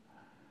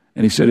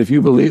 And he said, if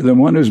you believe, the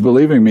one who's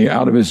believing me,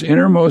 out of his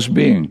innermost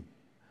being,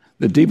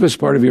 the deepest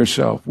part of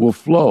yourself, will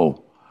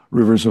flow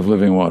rivers of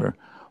living water.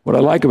 What I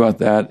like about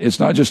that, it's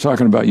not just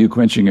talking about you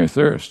quenching your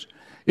thirst.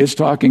 It's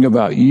talking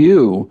about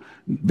you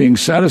being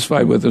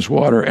satisfied with this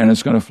water, and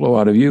it's going to flow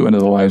out of you into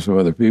the lives of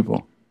other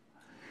people.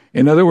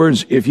 In other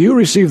words, if you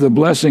receive the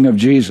blessing of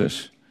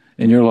Jesus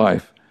in your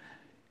life,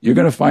 you're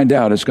going to find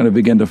out it's going to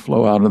begin to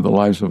flow out into the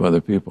lives of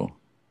other people.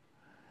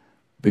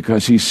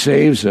 Because he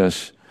saves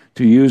us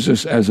to use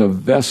us as a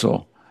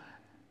vessel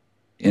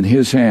in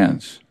his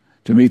hands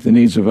to meet the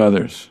needs of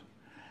others.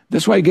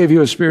 That's why he gave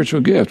you a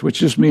spiritual gift, which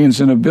just means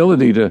an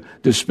ability to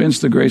dispense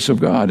the grace of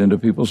God into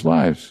people's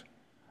lives.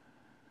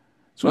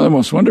 It's one of the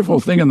most wonderful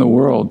things in the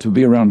world to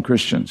be around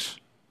Christians.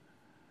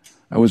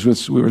 We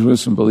were with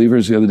some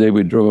believers the other day.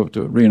 We drove up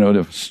to Reno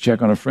to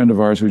check on a friend of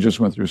ours who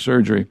just went through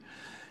surgery. And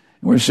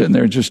we're sitting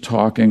there just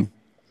talking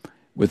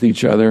with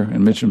each other,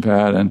 and Mitch and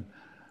Pat, and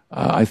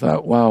I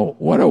thought, wow,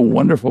 what a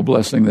wonderful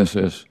blessing this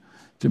is,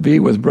 to be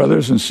with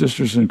brothers and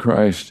sisters in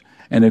Christ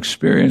and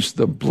experience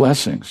the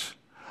blessings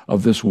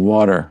of this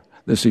water,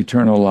 this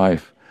eternal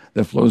life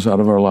that flows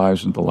out of our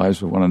lives and the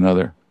lives of one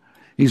another.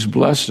 He's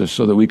blessed us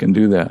so that we can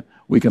do that.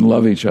 We can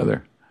love each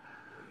other.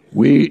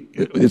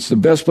 It's the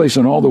best place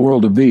in all the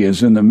world to be,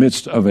 is in the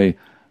midst of a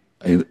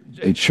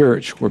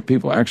church where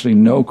people actually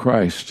know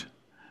Christ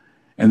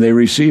and they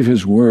receive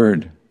his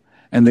word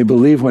and they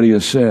believe what he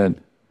has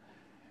said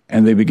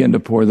and they begin to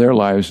pour their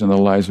lives in the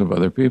lives of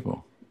other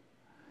people.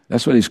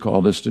 That's what he's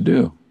called us to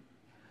do.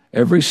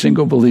 Every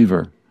single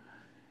believer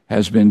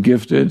has been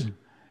gifted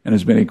and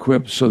has been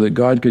equipped so that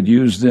God could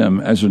use them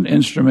as an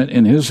instrument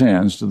in his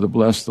hands to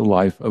bless the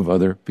life of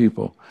other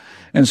people.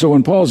 And so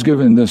when Paul's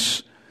given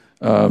this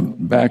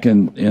back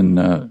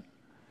in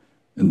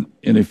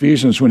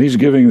Ephesians, when he's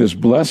giving this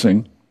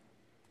blessing,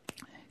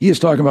 he is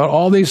talking about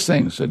all these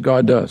things that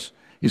God does.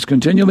 He's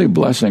continually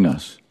blessing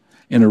us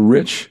in a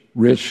rich,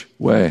 rich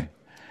way.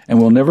 And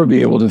we'll never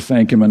be able to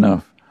thank him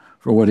enough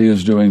for what he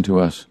is doing to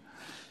us.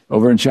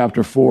 Over in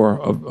chapter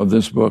 4 of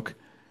this book,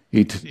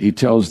 he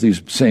tells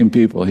these same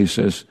people, he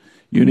says,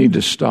 you need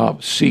to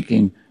stop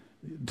seeking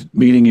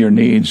meeting your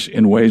needs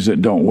in ways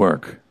that don't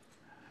work.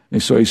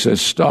 And so he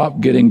says,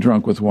 stop getting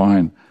drunk with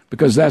wine,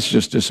 because that's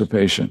just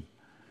dissipation.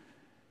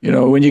 You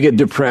know, when you get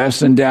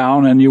depressed and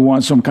down and you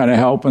want some kind of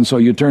help, and so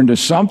you turn to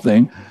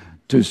something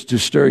to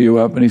stir you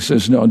up, and he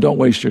says, no, don't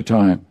waste your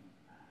time.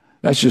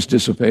 That's just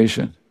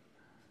dissipation.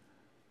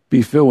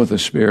 Be filled with the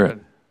Spirit.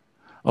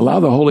 Allow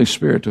the Holy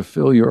Spirit to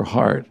fill your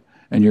heart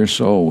and your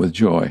soul with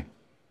joy.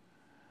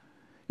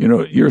 You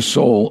know, your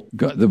soul,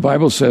 the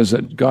Bible says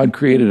that God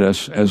created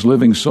us as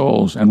living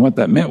souls, and what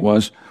that meant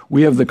was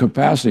we have the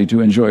capacity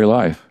to enjoy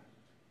life.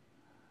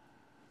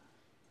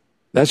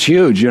 That's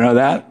huge, you know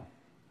that?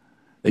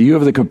 That you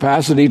have the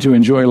capacity to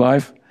enjoy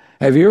life.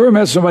 Have you ever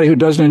met somebody who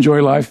doesn't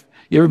enjoy life?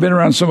 You ever been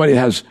around somebody that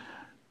has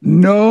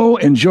no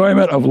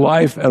enjoyment of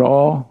life at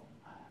all?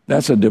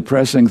 That's a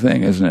depressing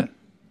thing, isn't it?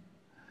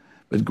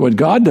 But what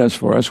God does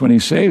for us when He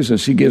saves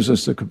us, He gives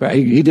us the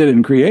capacity. He did it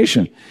in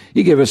creation.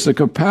 He gave us the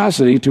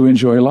capacity to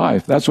enjoy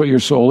life. That's what your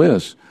soul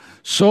is.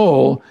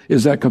 Soul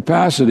is that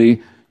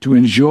capacity to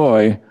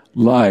enjoy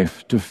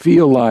life, to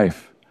feel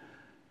life,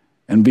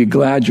 and be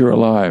glad you're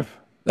alive.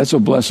 That's a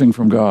blessing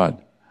from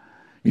God.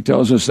 He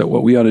tells us that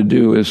what we ought to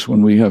do is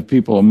when we have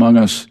people among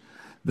us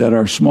that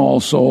are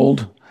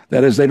small-souled,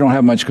 that is, they don't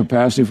have much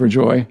capacity for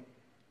joy.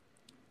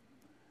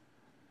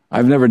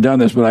 I've never done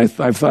this, but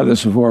I've thought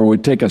this before.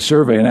 We'd take a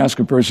survey and ask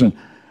a person,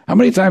 how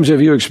many times have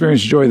you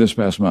experienced joy this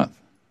past month?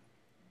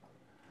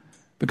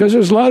 Because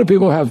there's a lot of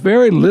people who have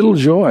very little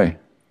joy.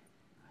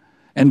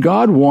 And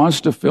God wants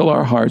to fill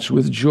our hearts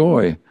with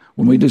joy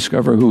when we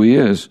discover who He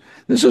is.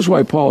 This is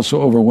why Paul is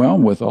so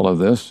overwhelmed with all of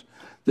this.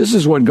 This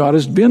is what God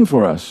has been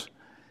for us.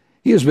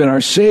 He has been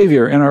our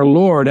Savior and our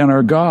Lord and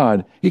our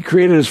God. He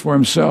created us for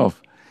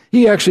Himself.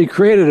 He actually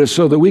created us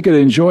so that we could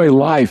enjoy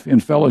life in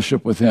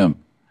fellowship with Him.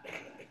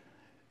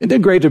 Isn't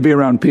it great to be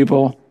around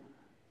people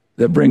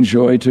that bring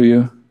joy to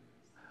you?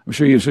 I'm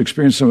sure you've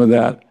experienced some of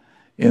that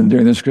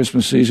during this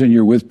Christmas season.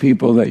 You're with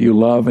people that you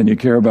love and you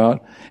care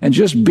about. And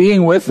just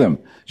being with them,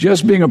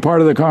 just being a part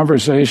of the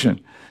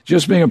conversation,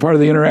 just being a part of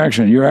the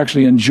interaction, you're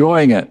actually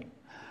enjoying it.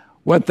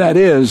 What that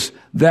is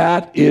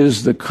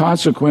the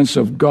consequence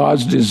of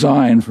God's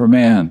design for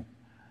man.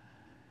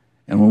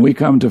 And when we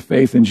come to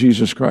faith in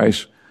Jesus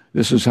Christ,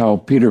 this is how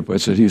Peter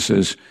puts it. He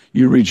says,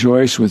 you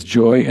rejoice with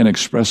joy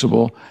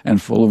inexpressible and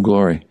full of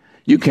glory.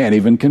 You can't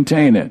even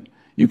contain it.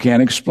 You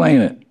can't explain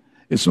it.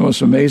 It's the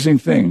most amazing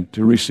thing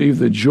to receive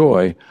the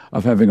joy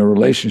of having a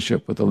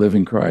relationship with the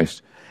living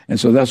Christ. And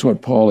so that's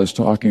what Paul is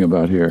talking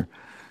about here.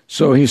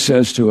 So he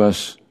says to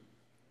us,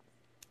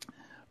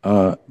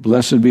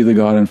 blessed be the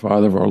God and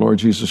Father of our Lord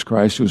Jesus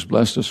Christ, who has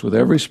blessed us with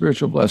every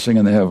spiritual blessing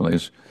in the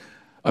heavenlies,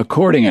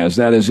 according as,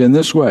 that is, in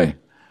this way,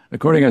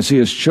 according as He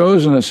has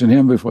chosen us in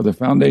Him before the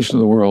foundation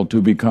of the world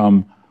to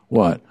become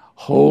what?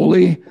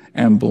 Holy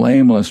and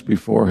blameless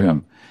before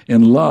Him.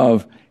 In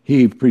love,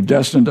 He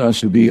predestined us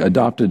to be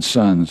adopted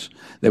sons,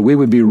 that we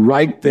would be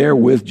right there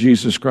with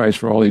Jesus Christ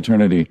for all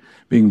eternity,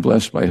 being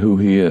blessed by who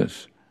He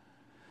is.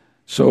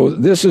 So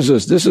this is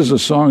a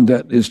song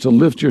that is to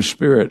lift your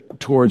spirit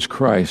towards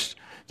Christ,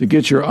 to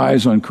get your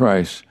eyes on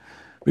Christ.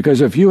 Because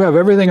if you have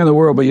everything in the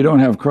world but you don't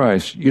have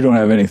Christ, you don't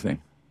have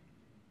anything.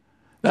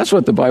 That's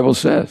what the Bible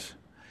says.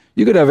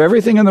 You could have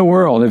everything in the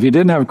world. If you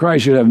didn't have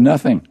Christ, you'd have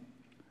nothing.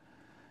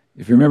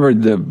 If you remember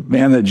the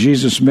man that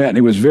Jesus met, and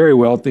he was very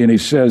wealthy, and he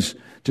says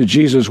to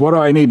Jesus, what do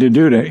I need to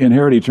do to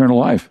inherit eternal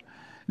life?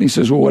 And he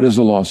says, well, what does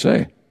the law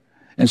say?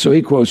 And so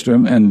he quotes to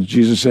him, and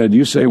Jesus said,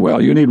 you say,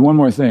 well, you need one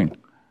more thing.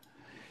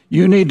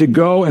 You need to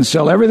go and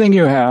sell everything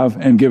you have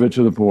and give it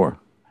to the poor,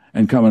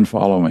 and come and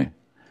follow me.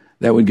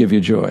 That would give you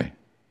joy.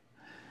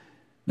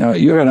 Now,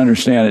 you got to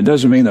understand, it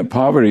doesn't mean that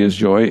poverty is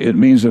joy. It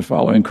means that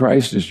following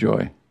Christ is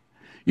joy.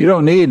 You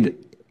don't need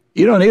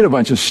a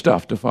bunch of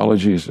stuff to follow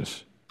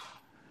Jesus.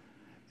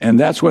 And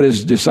that's what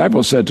His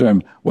disciples said to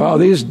Him. Well,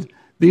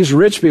 these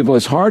rich people,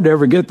 it's hard to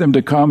ever get them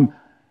to come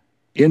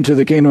into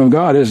the kingdom of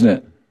God, isn't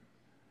it?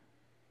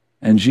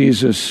 And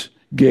Jesus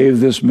gave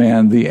this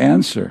man the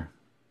answer.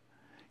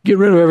 Get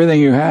rid of everything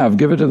you have,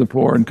 give it to the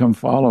poor, and come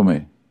follow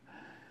me.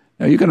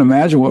 Now, you can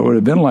imagine what it would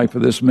have been like for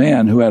this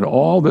man who had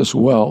all this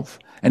wealth,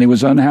 and he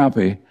was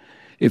unhappy,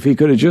 if he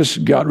could have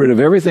just got rid of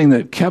everything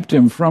that kept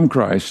him from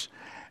Christ,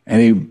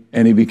 and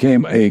he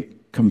became a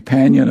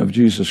companion of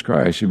Jesus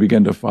Christ. He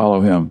began to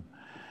follow Him.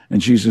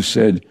 And Jesus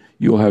said,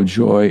 you will have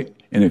joy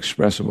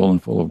inexpressible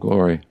and full of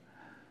glory.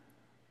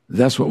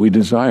 That's what we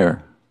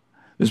desire.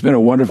 It's been a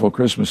wonderful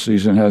Christmas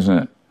season,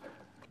 hasn't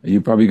it?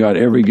 You probably got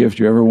every gift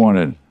you ever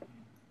wanted.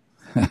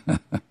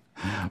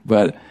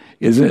 But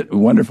isn't it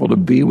wonderful to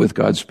be with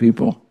God's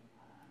people?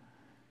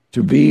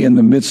 To be in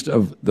the midst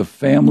of the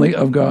family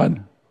of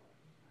God?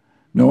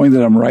 Knowing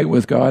that I'm right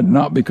with God,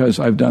 not because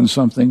I've done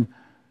something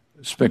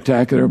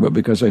spectacular, but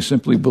because I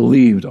simply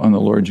believed on the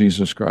Lord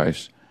Jesus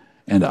Christ,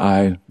 and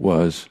I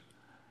was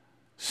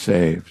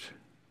saved.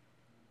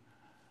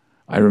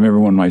 I remember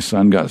when my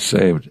son got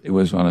saved. It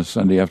was on a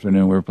Sunday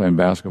afternoon. We were playing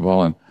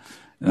basketball, and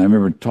I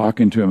remember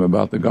talking to him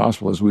about the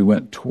gospel as we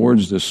went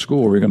towards this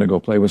school. We were going to go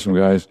play with some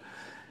guys,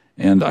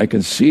 and I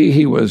could see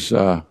he was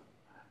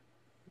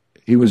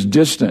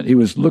distant. He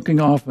was looking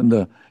off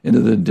into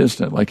the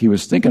distant, like he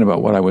was thinking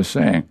about what I was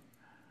saying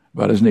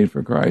about his need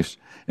for Christ.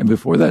 And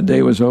before that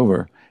day was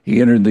over, he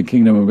entered the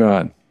kingdom of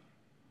God.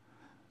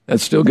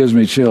 That still gives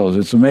me chills.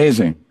 It's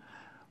amazing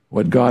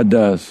what God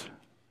does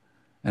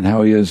and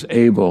how He is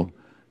able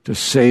to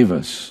save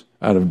us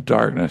out of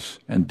darkness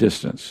and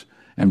distance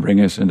and bring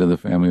us into the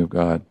family of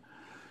God.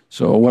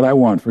 So what I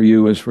want for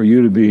you is for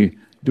you to be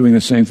doing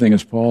the same thing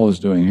as Paul is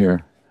doing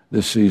here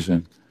this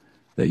season,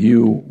 that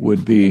you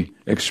would be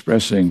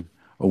expressing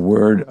a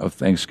word of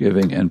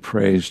thanksgiving and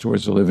praise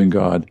towards the living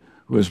God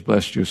who has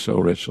blessed you so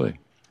richly.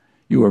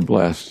 You are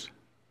blessed.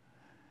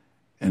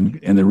 And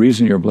the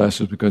reason you're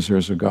blessed is because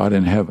there's a God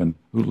in heaven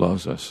who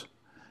loves us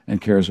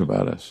and cares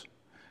about us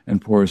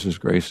and pours his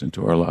grace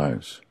into our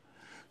lives.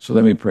 So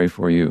let me pray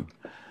for you.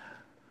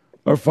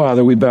 Our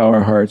Father, we bow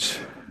our hearts.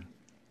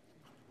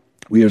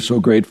 We are so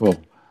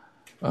grateful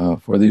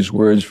for these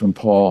words from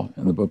Paul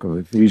in the book of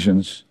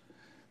Ephesians.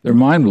 They're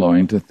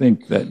mind-blowing to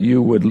think that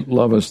you would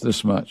love us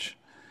this much,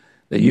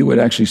 that you would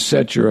actually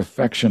set your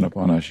affection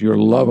upon us, your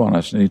love on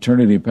us in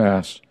eternity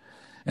past,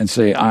 and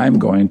say, I'm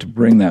going to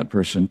bring that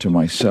person to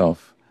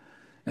myself,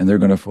 and they're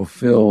going to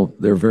fulfill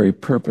their very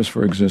purpose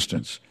for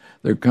existence.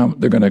 They're going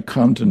to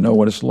come to know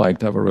what it's like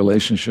to have a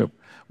relationship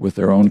with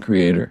their own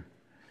Creator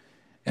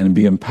and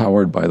be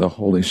empowered by the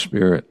Holy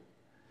Spirit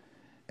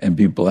and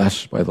be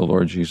blessed by the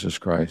Lord Jesus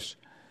Christ.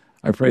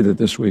 I pray that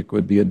this week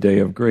would be a day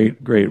of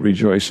great, great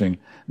rejoicing,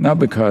 not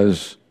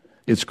because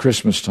it's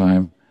Christmas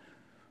time,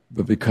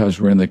 but because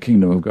we're in the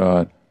kingdom of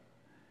God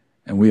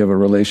and we have a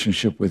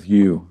relationship with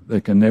you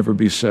that can never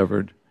be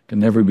severed, can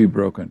never be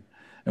broken.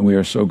 And we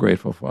are so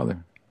grateful,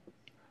 Father,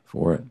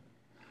 for it.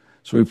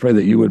 So we pray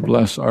that you would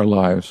bless our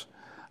lives.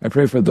 I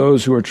pray for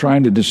those who are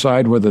trying to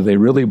decide whether they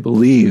really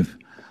believe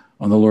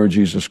on the Lord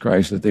Jesus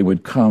Christ, that they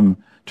would come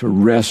to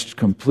rest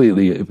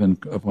completely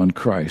upon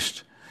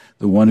Christ,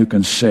 the one who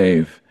can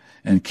save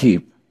and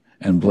keep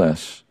and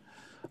bless.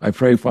 I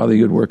pray, Father,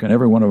 you'd work in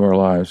every one of our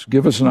lives.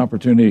 Give us an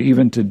opportunity,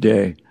 even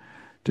today,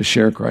 to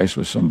share Christ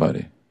with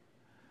somebody.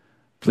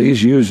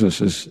 Please use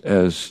us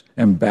as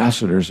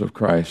ambassadors of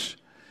Christ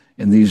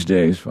in these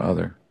days,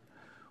 Father.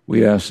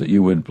 We ask that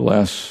you would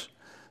bless,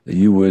 that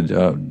you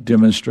would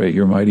demonstrate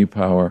your mighty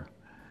power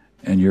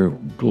and your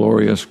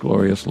glorious,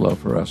 glorious love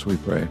for us, we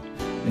pray.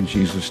 In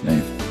Jesus'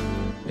 name,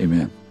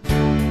 amen.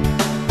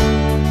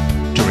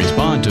 To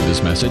respond to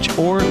this message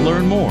or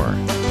learn more,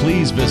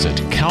 please visit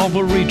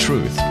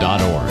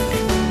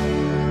calvarytruth.org.